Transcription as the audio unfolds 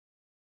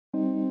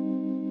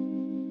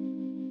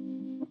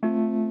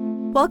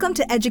Welcome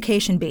to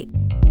Education Beat.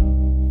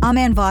 I'm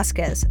Ann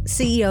Vasquez,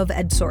 CEO of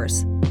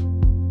EdSource.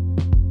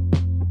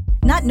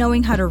 Not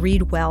knowing how to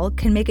read well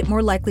can make it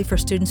more likely for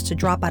students to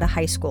drop out of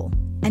high school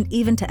and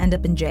even to end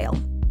up in jail.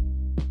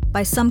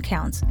 By some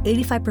counts,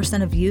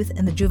 85% of youth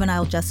in the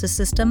juvenile justice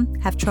system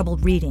have trouble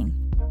reading.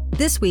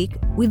 This week,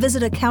 we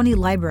visit a county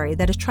library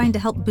that is trying to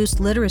help boost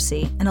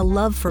literacy and a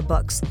love for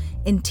books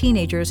in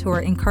teenagers who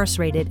are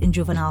incarcerated in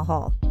juvenile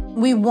hall.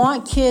 We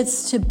want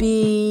kids to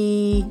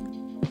be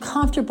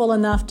comfortable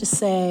enough to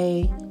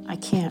say, I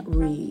can't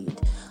read,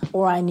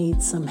 or I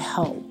need some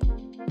help.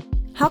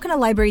 How can a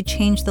library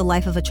change the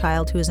life of a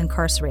child who is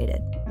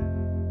incarcerated?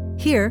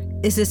 Here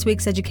is this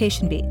week's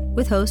Education Beat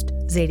with host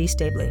Zadie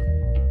Stabley.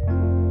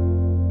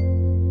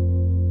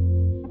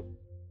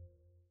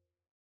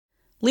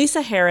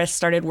 Lisa Harris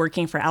started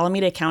working for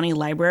Alameda County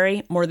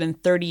Library more than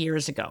 30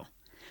 years ago.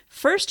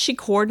 First, she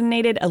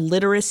coordinated a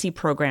literacy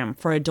program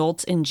for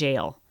adults in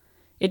jail.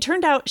 It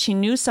turned out she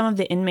knew some of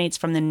the inmates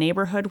from the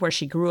neighborhood where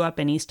she grew up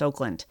in East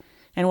Oakland,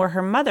 and where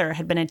her mother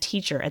had been a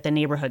teacher at the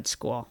neighborhood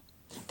school.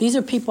 These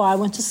are people I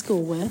went to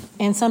school with,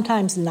 and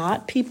sometimes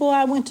not people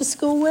I went to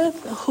school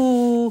with,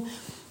 who,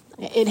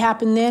 it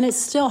happened then, it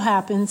still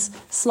happens,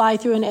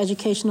 slide through an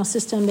educational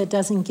system that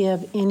doesn't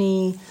give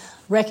any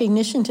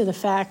recognition to the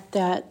fact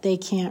that they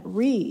can't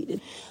read.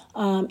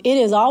 It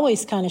is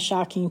always kind of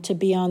shocking to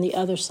be on the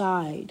other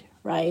side,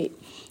 right,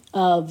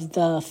 of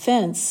the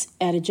fence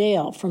at a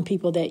jail from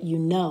people that you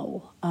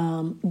know.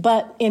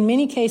 But in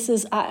many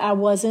cases, I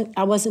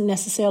wasn't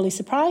necessarily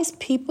surprised.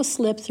 People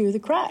slip through the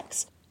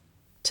cracks.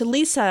 To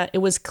Lisa, it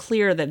was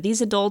clear that these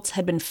adults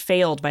had been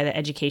failed by the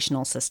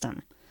educational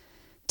system.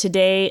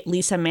 Today,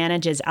 Lisa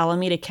manages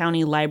Alameda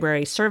County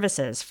Library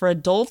services for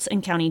adults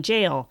in county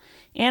jail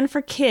and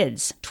for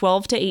kids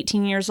 12 to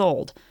 18 years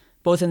old,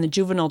 both in the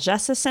Juvenile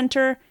Justice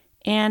Center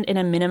and in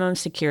a minimum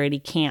security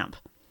camp.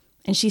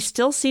 And she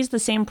still sees the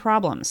same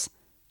problems,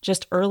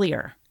 just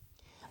earlier.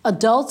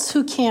 Adults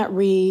who can't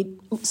read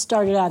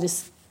started out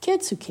as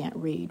kids who can't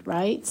read,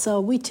 right? So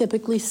we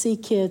typically see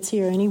kids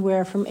here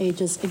anywhere from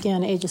ages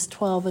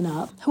 12 and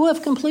up, who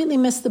have completely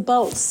missed the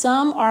boat.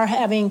 Some are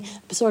having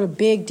sort of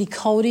big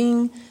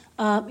decoding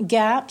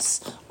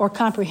gaps or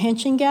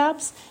comprehension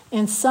gaps,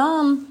 and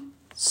some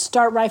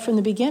start right from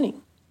the beginning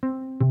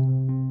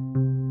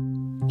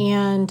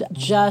and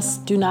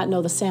just do not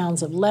know the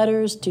sounds of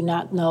letters, do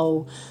not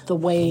know the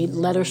way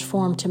letters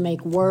form to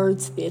make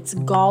words. It's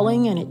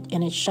galling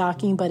and it's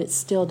shocking, but it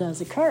still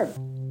does occur.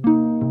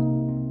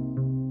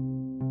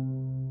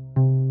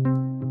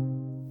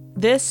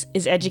 This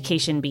is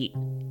Education Beat,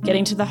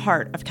 getting to the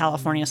heart of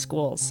California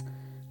schools.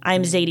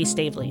 I'm Zadie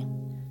Stabley.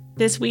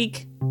 This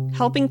week,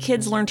 helping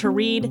kids learn to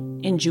read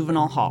in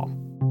juvenile hall.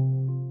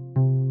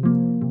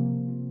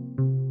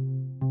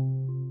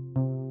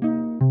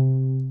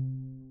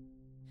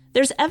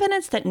 There's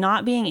evidence that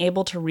not being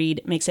able to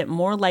read makes it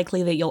more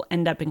likely that you'll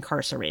end up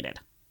incarcerated.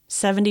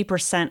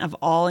 70% of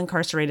all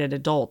incarcerated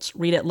adults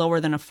read at lower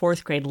than a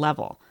fourth grade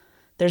level.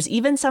 There's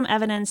even some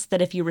evidence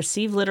that if you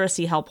receive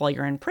literacy help while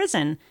you're in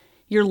prison,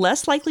 you're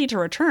less likely to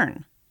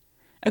return.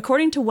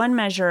 According to one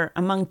measure,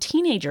 among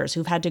teenagers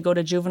who've had to go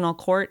to juvenile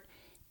court,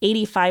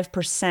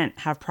 85%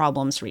 have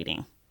problems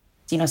reading.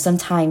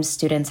 Sometimes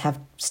students have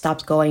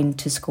stopped going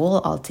to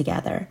school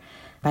altogether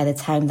by the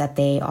time that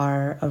they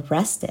are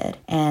arrested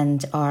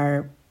and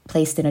are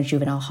placed in a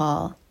juvenile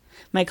hall.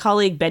 My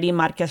colleague Betty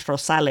Marquez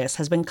Rosales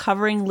has been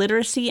covering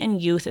literacy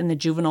and youth in the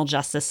juvenile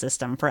justice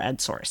system for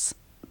EdSource.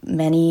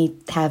 Many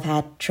have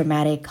had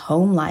traumatic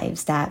home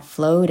lives that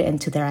flowed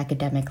into their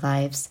academic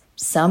lives.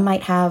 Some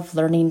might have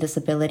learning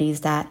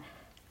disabilities that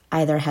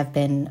either have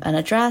been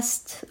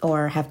unaddressed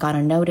or have gone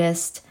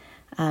unnoticed.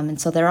 And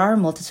so there are a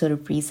multitude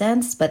of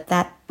reasons, but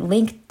that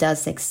link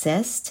does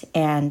exist.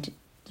 And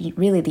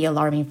really the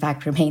alarming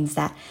fact remains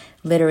that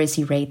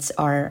literacy rates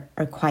are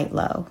quite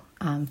low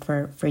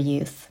for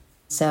youth.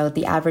 So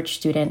the average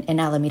student in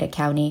Alameda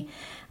County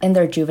in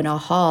their juvenile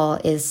hall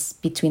is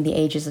between the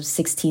ages of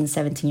 16,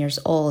 17 years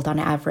old on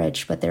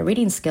average, but their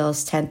reading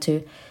skills tend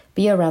to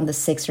be around the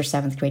 6th or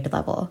 7th grade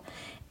level.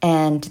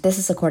 And this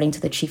is according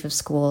to the chief of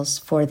schools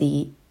for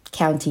the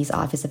county's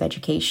Office of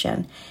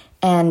Education.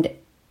 And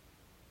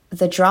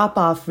the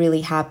drop-off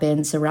really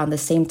happens around the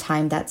same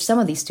time that some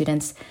of these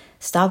students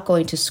stop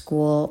going to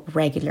school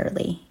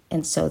regularly.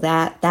 And so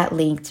that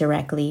link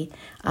directly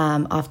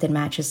often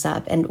matches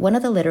up. And one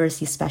of the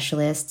literacy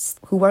specialists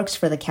who works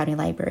for the county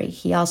library,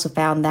 he also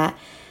found that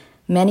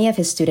many of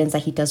his students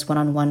that he does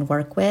one-on-one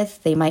work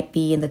with, they might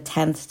be in the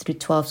 10th through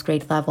 12th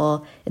grade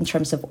level in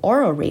terms of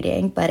oral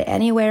reading, but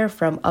anywhere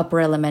from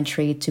upper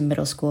elementary to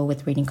middle school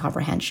with reading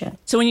comprehension.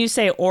 So when you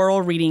say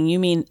oral reading, you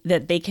mean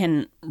that they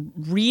can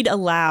read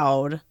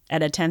aloud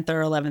at a 10th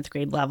or 11th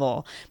grade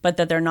level, but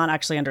that they're not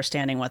actually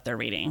understanding what they're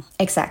reading?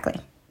 Exactly.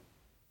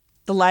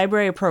 The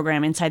library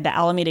program inside the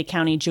Alameda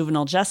County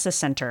Juvenile Justice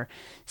Center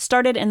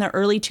started in the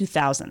early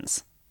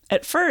 2000s.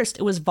 At first,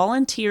 it was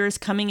volunteers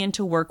coming in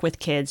to work with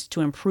kids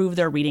to improve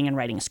their reading and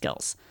writing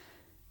skills.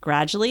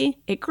 Gradually,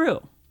 it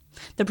grew.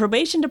 The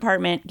probation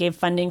department gave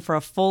funding for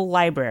a full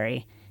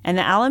library, and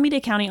the Alameda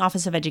County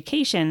Office of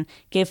Education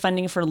gave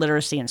funding for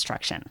literacy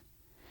instruction.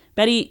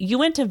 Betty, you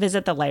went to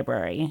visit the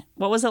library.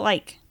 What was it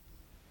like?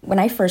 When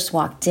I first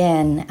walked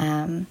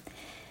in,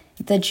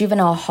 the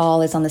juvenile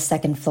hall is on the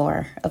second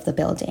floor of the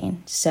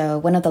building. So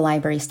one of the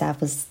library staff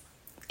was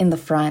in the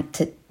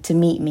front to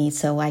meet me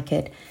so I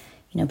could,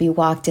 be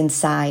walked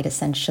inside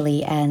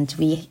essentially. And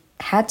we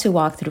had to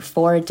walk through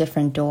 4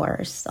 different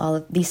doors. All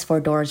of these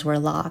 4 doors were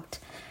locked.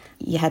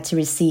 You had to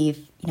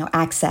receive,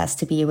 access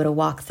to be able to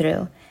walk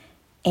through.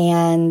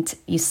 And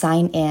you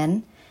sign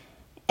in.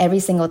 Every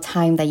single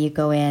time that you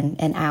go in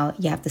and out,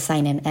 you have to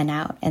sign in and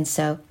out. And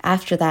so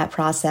after that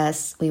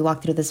process, we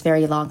walked through this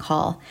very long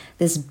hall,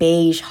 this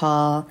beige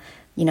hall,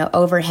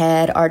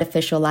 overhead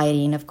artificial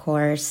lighting, of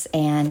course.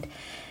 And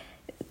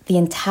the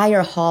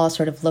entire hall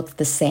sort of looked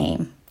the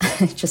same,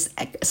 just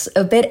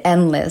a bit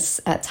endless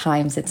at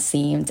times, it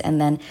seemed.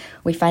 And then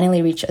we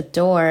finally reach a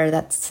door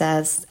that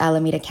says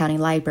Alameda County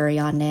Library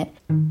on it.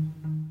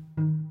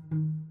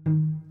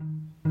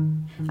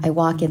 I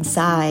walk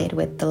inside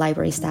with the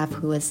library staff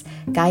who was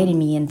guiding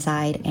me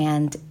inside,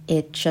 and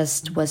it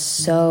just was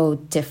so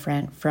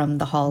different from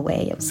the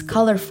hallway. It was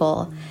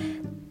colorful.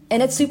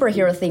 And it's a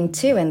superhero thing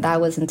too, and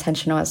that was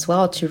intentional as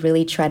well, to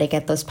really try to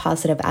get those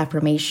positive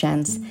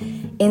affirmations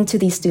into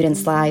these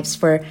students' lives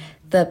for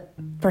the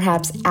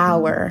perhaps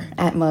hour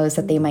at most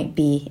that they might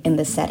be in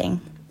this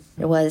setting.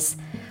 There was,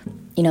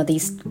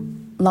 these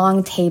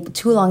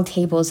two long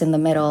tables in the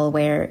middle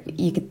where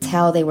you could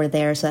tell they were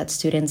there so that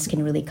students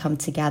can really come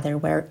together,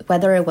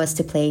 whether it was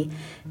to play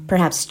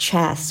perhaps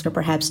chess or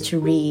perhaps to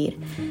read.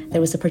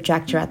 There was a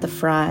projector at the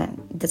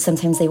front that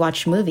sometimes they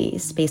watch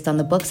movies based on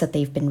the books that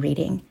they've been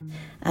reading.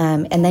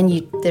 And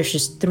then there's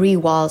just 3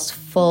 walls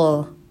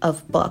full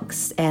of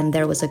books, and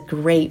there was a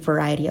great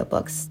variety of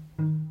books.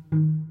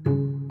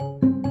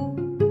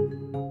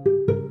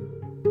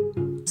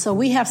 So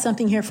we have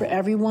something here for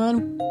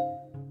everyone.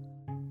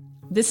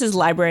 This is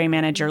library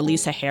manager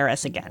Lisa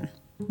Harris again.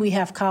 We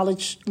have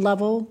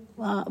college-level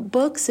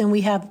books, and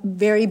we have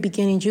very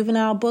beginning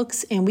juvenile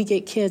books, and we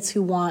get kids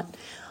who want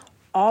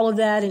all of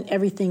that and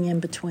everything in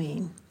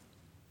between.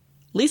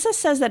 Lisa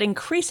says that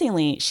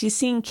increasingly she's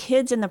seeing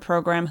kids in the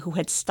program who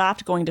had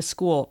stopped going to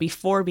school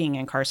before being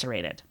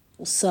incarcerated.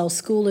 So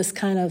school is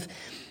kind of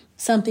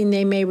something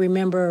they may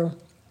remember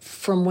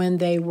from when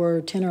they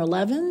were 10 or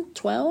 11,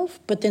 12,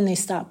 but then they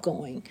stop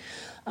going.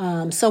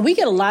 So we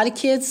get a lot of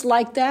kids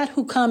like that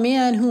who come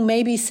in who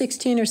may be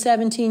 16 or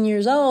 17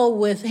 years old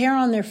with hair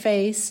on their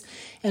face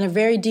and a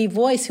very deep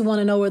voice who want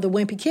to know where the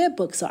Wimpy Kid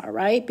books are,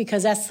 right?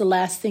 Because that's the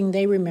last thing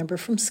they remember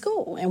from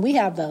school, and we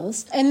have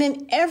those. And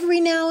then every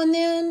now and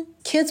then,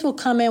 kids will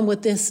come in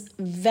with this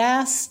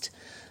vast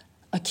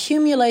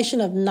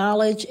accumulation of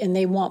knowledge, and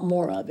they want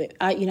more of it.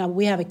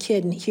 We have a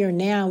kid here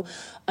now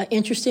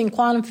interested in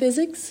quantum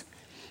physics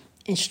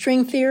and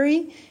string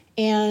theory,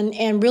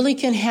 and really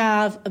can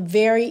have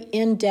very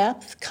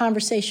in-depth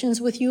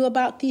conversations with you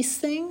about these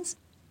things.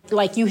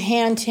 Like you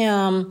hand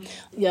him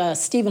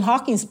Stephen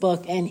Hawking's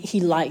book and he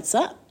lights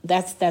up.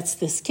 That's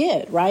this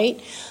kid,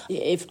 right?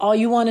 If all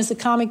you want is a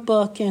comic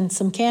book and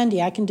some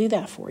candy, I can do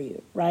that for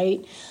you,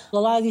 right? A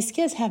lot of these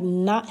kids have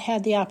not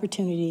had the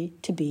opportunity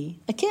to be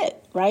a kid,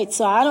 right?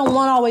 So I don't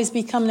want to always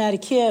be coming at a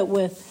kid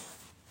with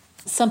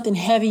something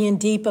heavy and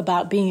deep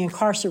about being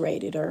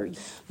incarcerated, or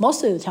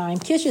most of the time,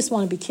 kids just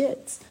want to be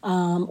kids.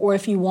 Or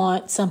if you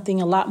want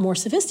something a lot more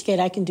sophisticated,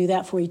 I can do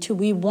that for you too.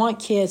 We want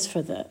kids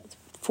for the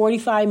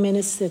 45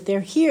 minutes that they're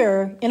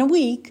here in a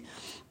week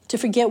to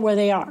forget where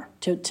they are,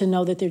 to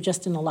know that they're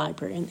just in the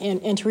library,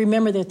 and to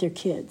remember that they're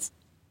kids.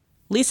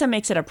 Lisa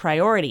makes it a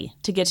priority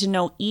to get to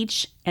know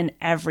each and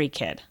every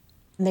kid.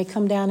 And they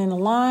come down in a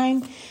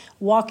line,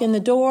 walk in the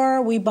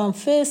door, we bump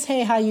fists,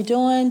 hey, how you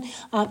doing?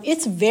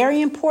 It's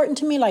very important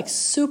to me, like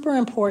super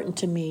important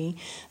to me,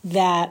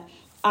 that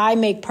I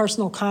make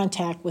personal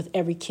contact with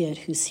every kid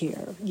who's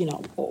here.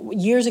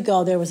 Years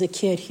ago, there was a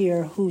kid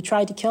here who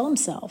tried to kill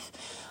himself.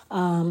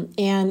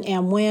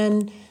 And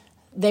when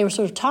they were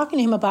sort of talking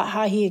to him about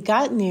how he had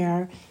gotten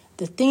there,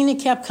 the thing that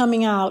kept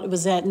coming out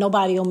was that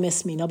nobody will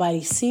miss me.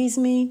 Nobody sees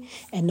me,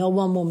 and no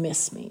one will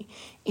miss me.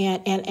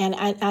 And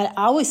I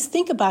always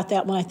think about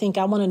that when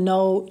I want to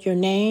know your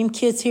name.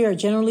 Kids here are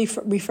generally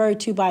referred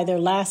to by their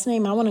last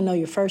name. I want to know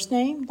your first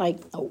name,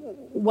 like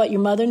what your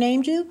mother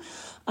named you,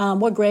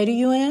 what grade are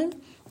you in,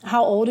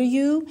 how old are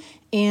you,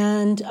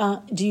 and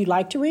do you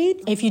like to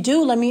read? If you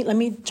do, let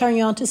me turn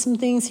you on to some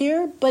things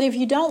here. But if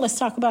you don't, let's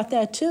talk about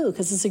that too,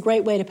 because it's a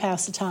great way to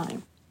pass the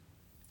time.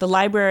 The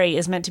library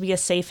is meant to be a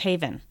safe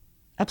haven,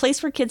 a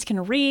place where kids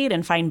can read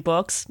and find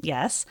books,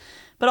 yes,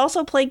 but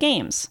also play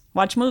games,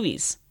 watch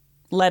movies,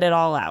 let it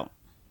all out.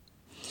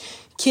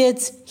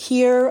 Kids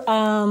here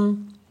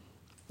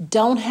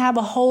don't have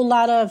a whole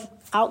lot of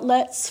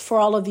outlets for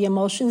all of the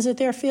emotions that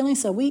they're feeling,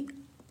 so we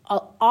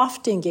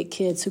often get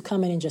kids who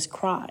come in and just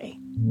cry.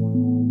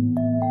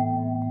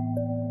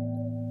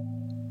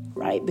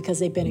 Right? Because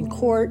they've been in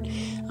court,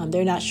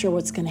 they're not sure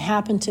what's going to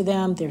happen to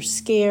them, they're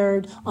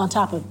scared. On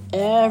top of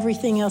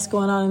everything else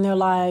going on in their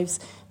lives,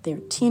 They're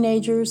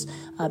teenagers.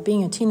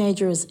 Being a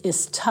teenager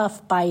is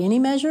tough by any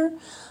measure.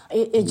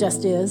 It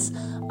just is.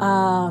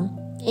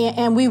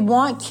 And we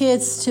want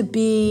kids to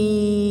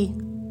be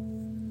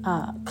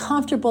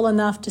comfortable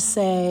enough to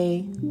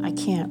say, I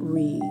can't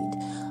read,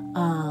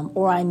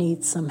 or I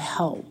need some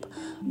help.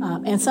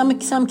 And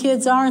some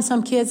kids are, and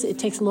some kids, it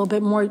takes a little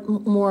bit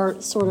more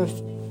sort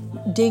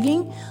of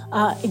digging,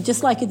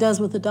 just like it does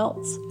with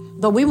adults.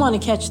 But we want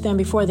to catch them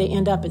before they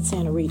end up at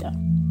Santa Rita.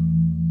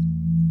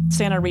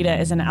 Santa Rita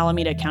is an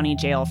Alameda County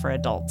jail for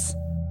adults.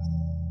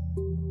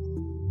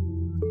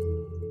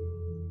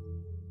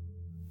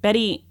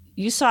 Betty,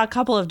 you saw a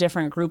couple of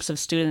different groups of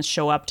students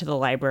show up to the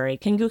library.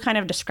 Can you kind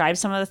of describe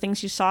some of the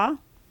things you saw?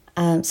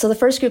 So the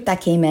first group that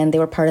came in, they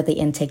were part of the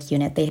intake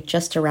unit. They had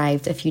just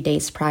arrived a few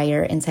days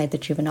prior inside the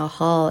juvenile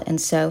hall.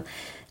 And so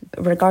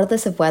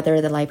regardless of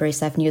whether the library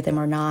staff knew them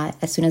or not,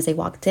 as soon as they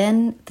walked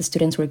in, the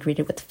students were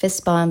greeted with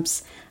fist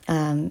bumps,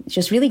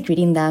 just really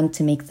greeting them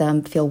to make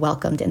them feel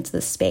welcomed into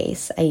the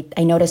space.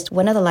 I noticed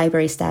one of the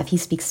library staff, he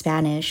speaks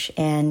Spanish,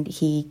 and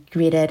he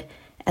greeted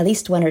at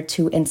least one or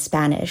two in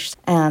Spanish.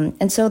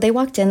 And so they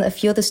walked in. A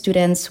few of the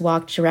students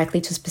walked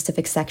directly to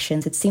specific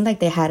sections. It seemed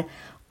like they had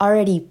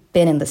already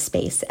been in the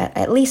space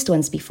at least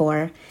once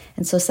before.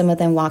 And so some of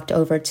them walked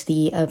over to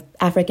the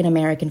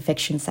African-American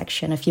fiction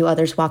section. A few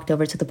others walked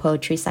over to the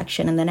poetry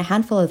section. And then a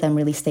handful of them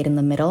really stayed in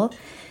the middle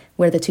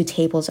where the two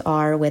tables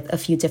are with a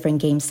few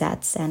different game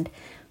sets. And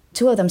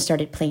two of them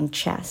started playing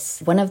chess.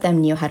 One of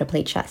them knew how to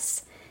play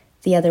chess.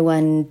 The other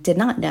one did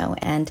not know.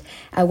 And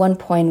at one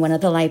point, one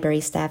of the library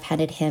staff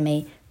handed him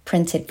a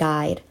printed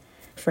guide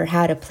for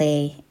how to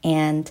play.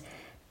 And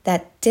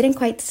that didn't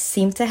quite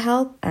seem to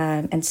help.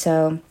 And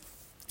so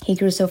he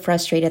grew so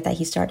frustrated that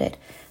he started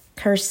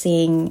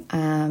cursing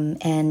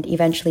and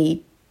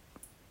eventually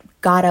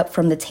got up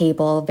from the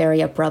table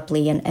very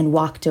abruptly and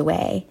walked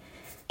away.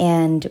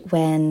 And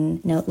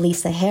when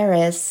Lisa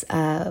Harris,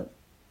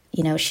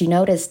 she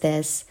noticed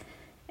this,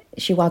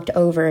 she walked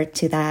over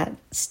to that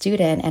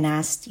student and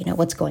asked,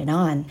 what's going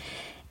on?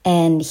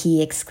 And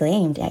he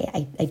exclaimed,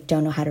 I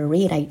don't know how to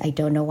read. I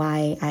don't know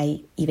why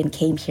I even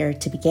came here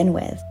to begin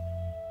with.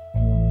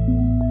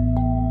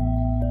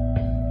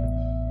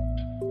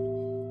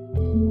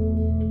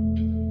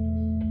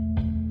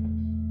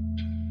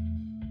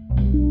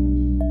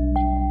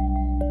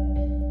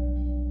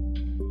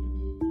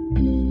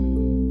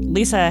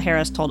 Lisa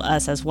Harris told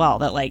us as well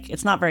that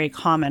it's not very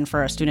common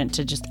for a student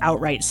to just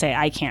outright say,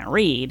 I can't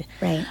read.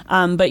 Right.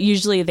 But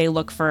usually they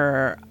look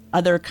for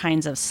other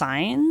kinds of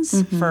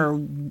signs for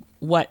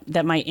what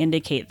that might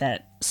indicate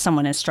that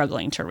someone is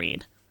struggling to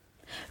read.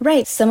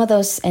 Right. Some of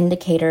those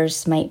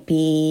indicators might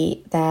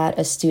be that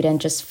a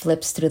student just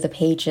flips through the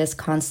pages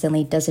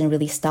constantly, doesn't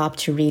really stop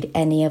to read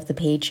any of the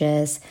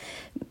pages,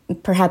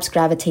 perhaps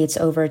gravitates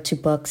over to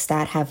books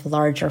that have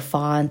larger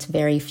font,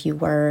 very few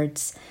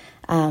words.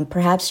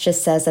 Perhaps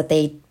just says that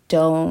they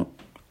don't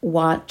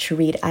want to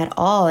read at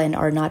all and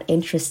are not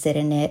interested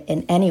in it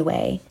in any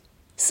way.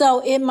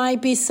 So it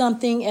might be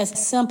something as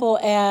simple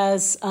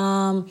as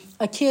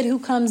a kid who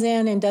comes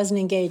in and doesn't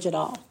engage at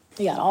all.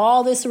 They got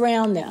all this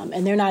around them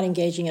and they're not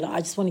engaging at all.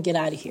 I just want to get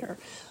out of here.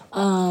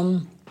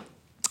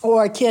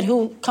 Or a kid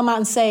who come out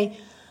and say,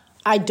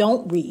 I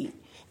don't read.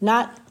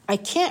 Not I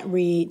can't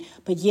read,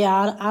 but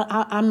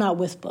I'm not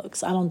with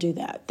books. I don't do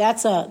that.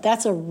 That's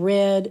a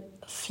red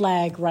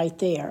flag right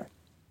there.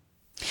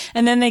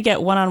 And then they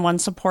get one-on-one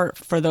support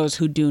for those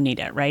who do need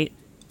it, right?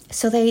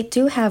 So they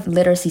do have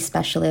literacy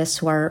specialists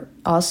who are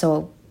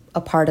also a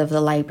part of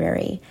the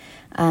library.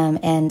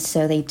 And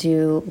so they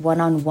do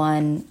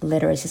one-on-one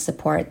literacy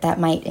support. That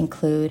might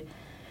include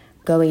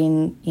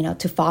going,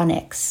 to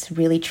phonics,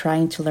 really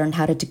trying to learn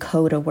how to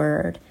decode a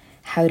word,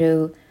 how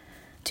to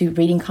do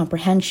reading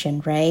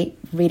comprehension, right?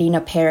 Reading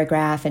a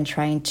paragraph and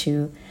trying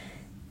to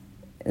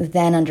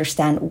then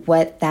understand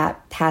what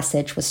that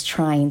passage was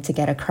trying to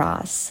get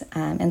across.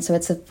 And so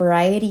it's a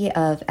variety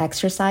of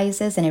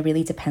exercises, and it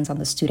really depends on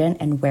the student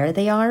and where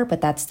they are,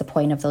 but that's the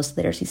point of those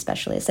literacy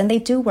specialists. And they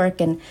do work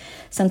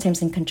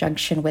sometimes in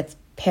conjunction with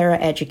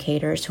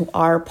paraeducators who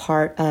are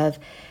part of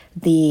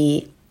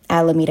the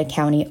Alameda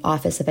County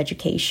Office of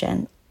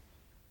Education.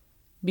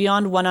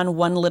 Beyond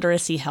one-on-one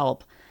literacy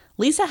help,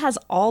 Lisa has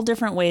all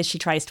different ways she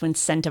tries to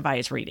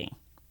incentivize reading.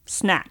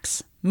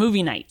 Snacks,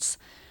 movie nights.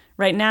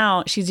 Right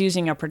now, she's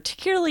using a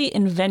particularly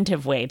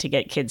inventive way to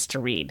get kids to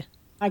read.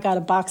 I got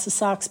a box of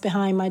socks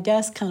behind my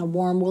desk, kind of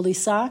warm, woolly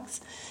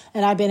socks,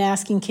 and I've been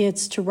asking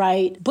kids to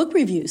write book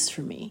reviews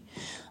for me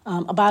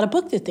about a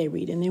book that they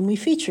read, and then we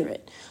feature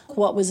it.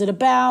 What was it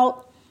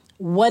about?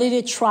 What did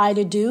it try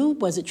to do?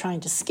 Was it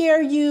trying to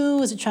scare you?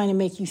 Was it trying to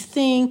make you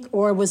think?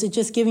 Or was it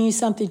just giving you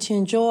something to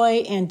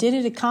enjoy? And did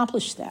it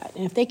accomplish that?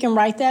 And if they can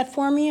write that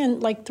for me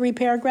in 3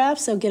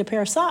 paragraphs, they'll get a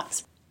pair of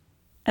socks.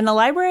 And the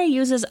library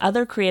uses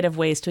other creative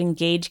ways to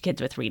engage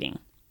kids with reading.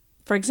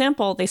 For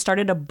example, they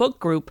started a book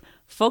group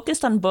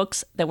focused on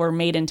books that were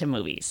made into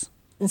movies.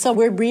 And so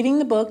we're reading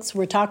the books,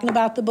 we're talking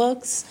about the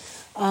books,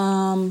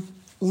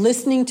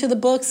 listening to the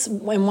books.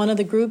 In one of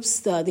the groups,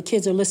 the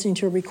kids are listening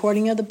to a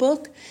recording of the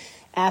book.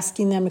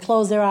 asking them to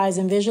close their eyes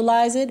and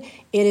visualize it.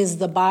 It is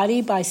The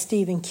Body by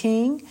Stephen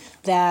King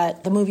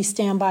that the movie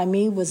Stand By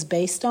Me was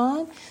based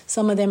on.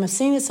 Some of them have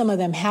seen it, some of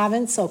them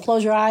haven't. So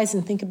close your eyes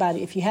and think about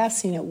it. If you have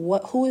seen it,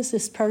 who is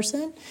this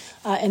person?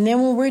 And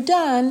then when we're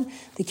done,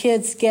 the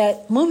kids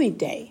get movie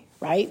day,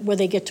 right, where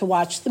they get to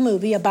watch the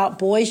movie about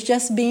boys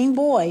just being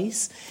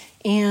boys.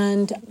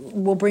 And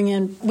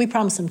we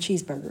promise them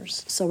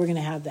cheeseburgers. So we're going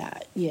to have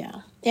that,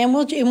 yeah. And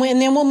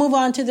then we'll move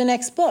on to the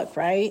next book,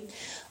 right?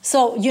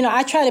 So,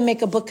 I try to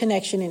make a book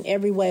connection in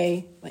every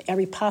way,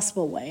 every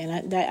possible way.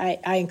 And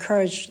I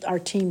encourage our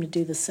team to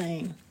do the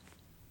same.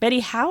 Betty,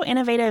 how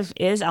innovative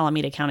is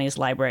Alameda County's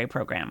library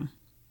program?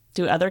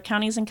 Do other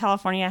counties in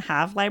California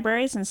have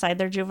libraries inside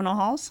their juvenile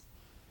halls?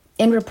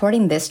 In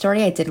reporting this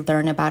story, I did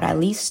learn about at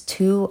least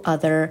 2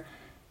 other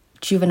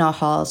juvenile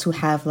halls who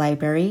have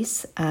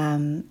libraries,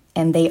 and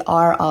they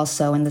are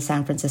also in the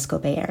San Francisco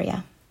Bay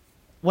Area.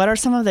 What are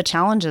some of the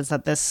challenges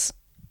that this,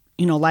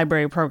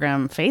 library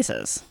program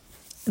faces?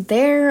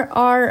 There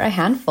are a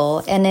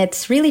handful, and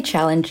it's really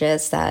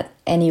challenges that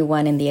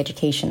anyone in the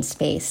education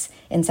space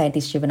inside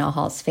these juvenile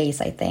halls face,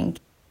 I think.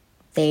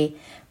 They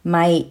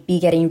might be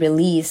getting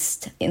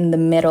released in the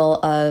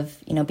middle of,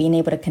 being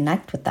able to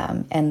connect with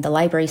them, and the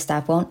library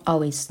staff won't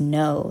always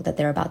know that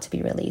they're about to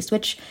be released,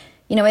 which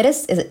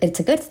it's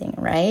a good thing,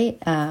 right?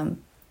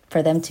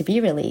 For them to be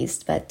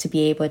released, but to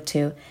be able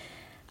to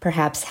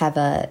perhaps have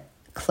a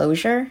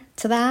closure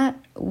to that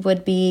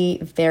would be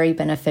very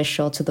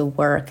beneficial to the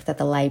work that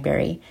the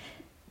library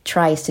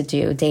tries to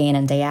do day in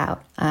and day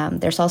out.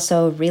 There's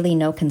also really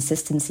no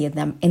consistency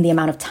in the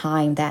amount of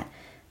time that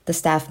the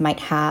staff might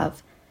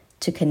have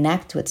to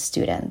connect with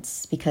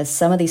students, because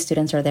some of these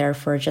students are there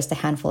for just a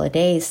handful of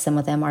days. Some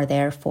of them are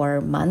there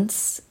for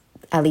months.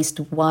 At least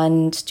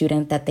one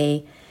student that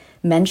they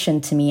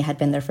mentioned to me had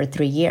been there for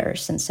 3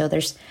 years. And so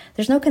there's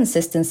no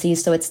consistency.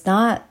 So it's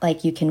not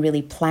like you can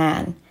really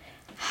plan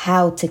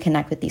how to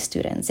connect with these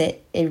students.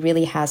 It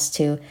really has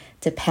to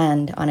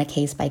depend on a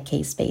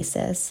case-by-case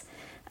basis.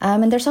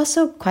 And there's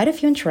also quite a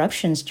few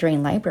interruptions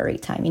during library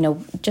time.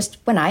 Just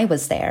when I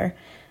was there,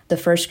 the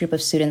first group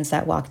of students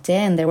that walked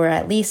in, there were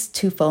at least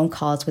 2 phone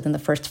calls within the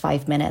first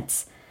 5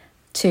 minutes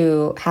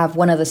to have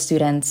one of the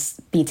students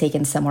be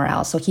taken somewhere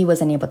else. So he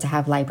wasn't able to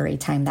have library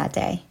time that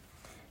day.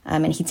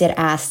 And he did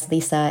ask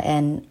Lisa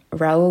and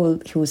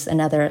Raul, who's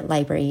another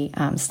library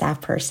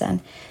staff person,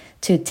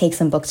 to take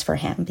some books for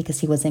him because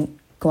he wasn't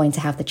going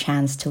to have the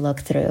chance to look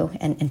through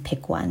and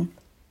pick one.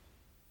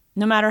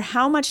 No matter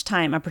how much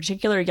time a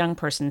particular young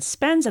person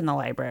spends in the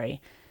library,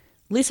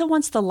 Lisa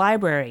wants the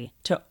library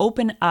to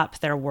open up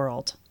their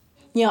world.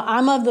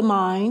 I'm of the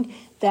mind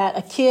that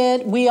a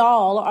kid, we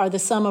all are the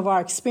sum of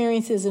our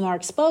experiences and our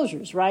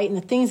exposures, right? And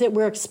the things that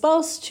we're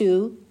exposed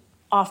to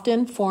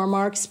often form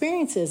our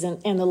experiences.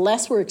 And the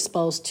less we're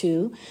exposed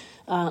to,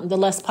 the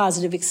less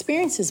positive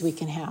experiences we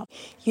can have.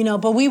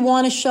 But we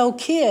want to show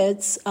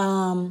kids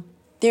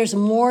there's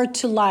more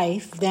to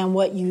life than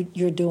what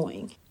you're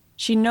doing.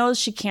 She knows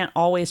she can't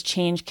always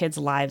change kids'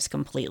 lives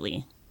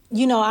completely.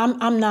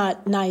 I'm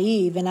not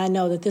naive, and I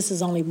know that this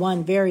is only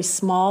one very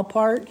small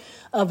part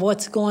of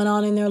what's going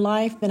on in their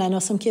life, and I know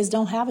some kids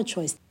don't have a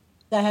choice.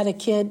 I had a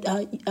kid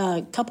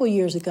a couple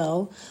years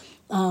ago,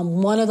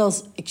 one of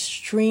those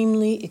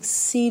exceedingly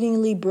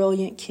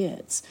brilliant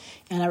kids.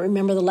 And I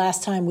remember the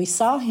last time we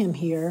saw him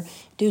here,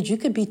 dude, you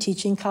could be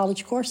teaching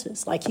college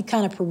courses. Like, he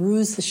kind of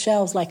perused the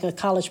shelves like a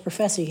college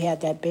professor. He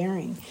had that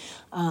bearing,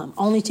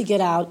 only to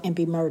get out and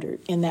be murdered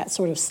in that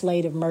sort of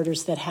slate of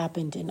murders that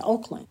happened in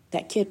Oakland.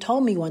 That kid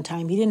told me one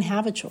time he didn't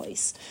have a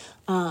choice.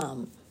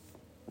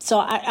 So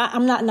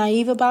I'm not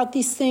naive about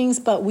these things,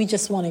 but we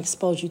just want to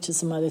expose you to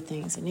some other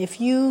things. And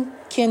if you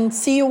can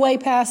see your way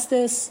past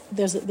this,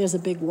 there's a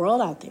big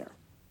world out there.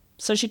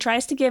 So she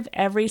tries to give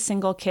every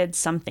single kid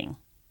something.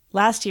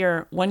 Last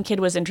year, one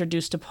kid was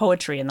introduced to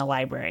poetry in the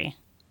library.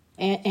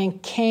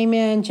 And came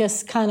in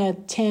just kind of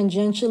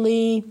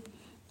tangentially,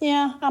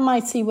 yeah, I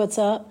might see what's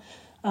up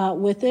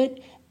with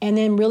it. And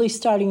then really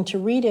starting to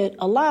read it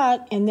a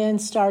lot and then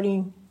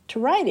starting to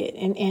write it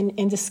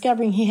and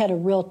discovering he had a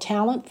real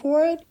talent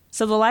for it.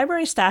 So the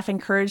library staff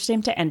encouraged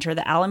him to enter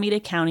the Alameda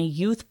County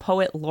Youth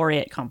Poet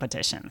Laureate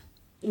competition.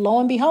 Lo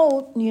and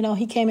behold,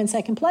 he came in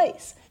second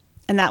place.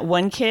 And that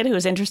one kid who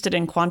was interested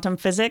in quantum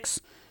physics,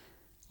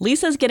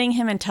 Lisa's getting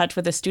him in touch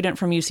with a student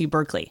from UC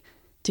Berkeley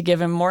to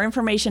give him more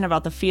information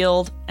about the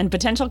field and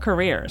potential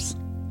careers.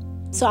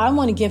 So I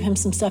want to give him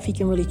some stuff he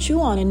can really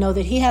chew on and know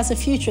that he has a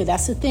future.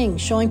 That's the thing,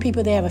 showing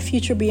people they have a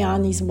future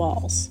beyond these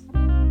walls.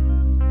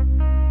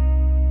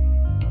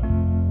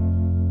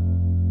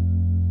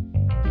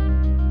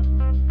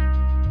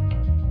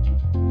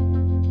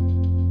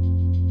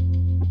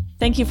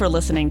 Thank you for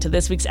listening to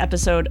this week's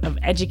episode of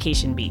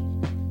Education Beat,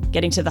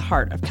 Getting to the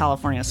Heart of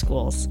California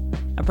Schools,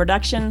 a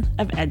production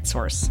of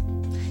EdSource.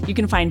 You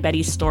can find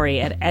Betty's story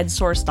at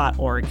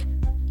edsource.org.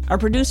 Our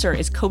producer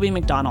is Kobe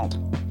McDonald.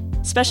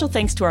 Special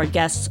thanks to our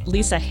guests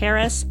Lisa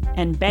Harris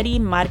and Betty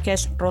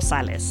Marquez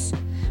Rosales.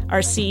 Our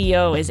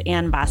CEO is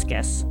Ann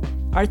Vasquez.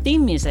 Our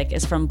theme music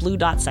is from Blue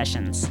Dot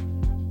Sessions.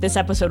 This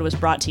episode was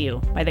brought to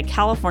you by the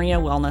California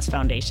Wellness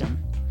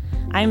Foundation.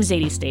 I'm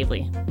Zadie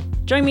Stavely.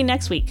 Join me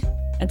next week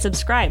and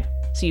subscribe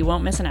so you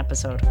won't miss an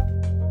episode.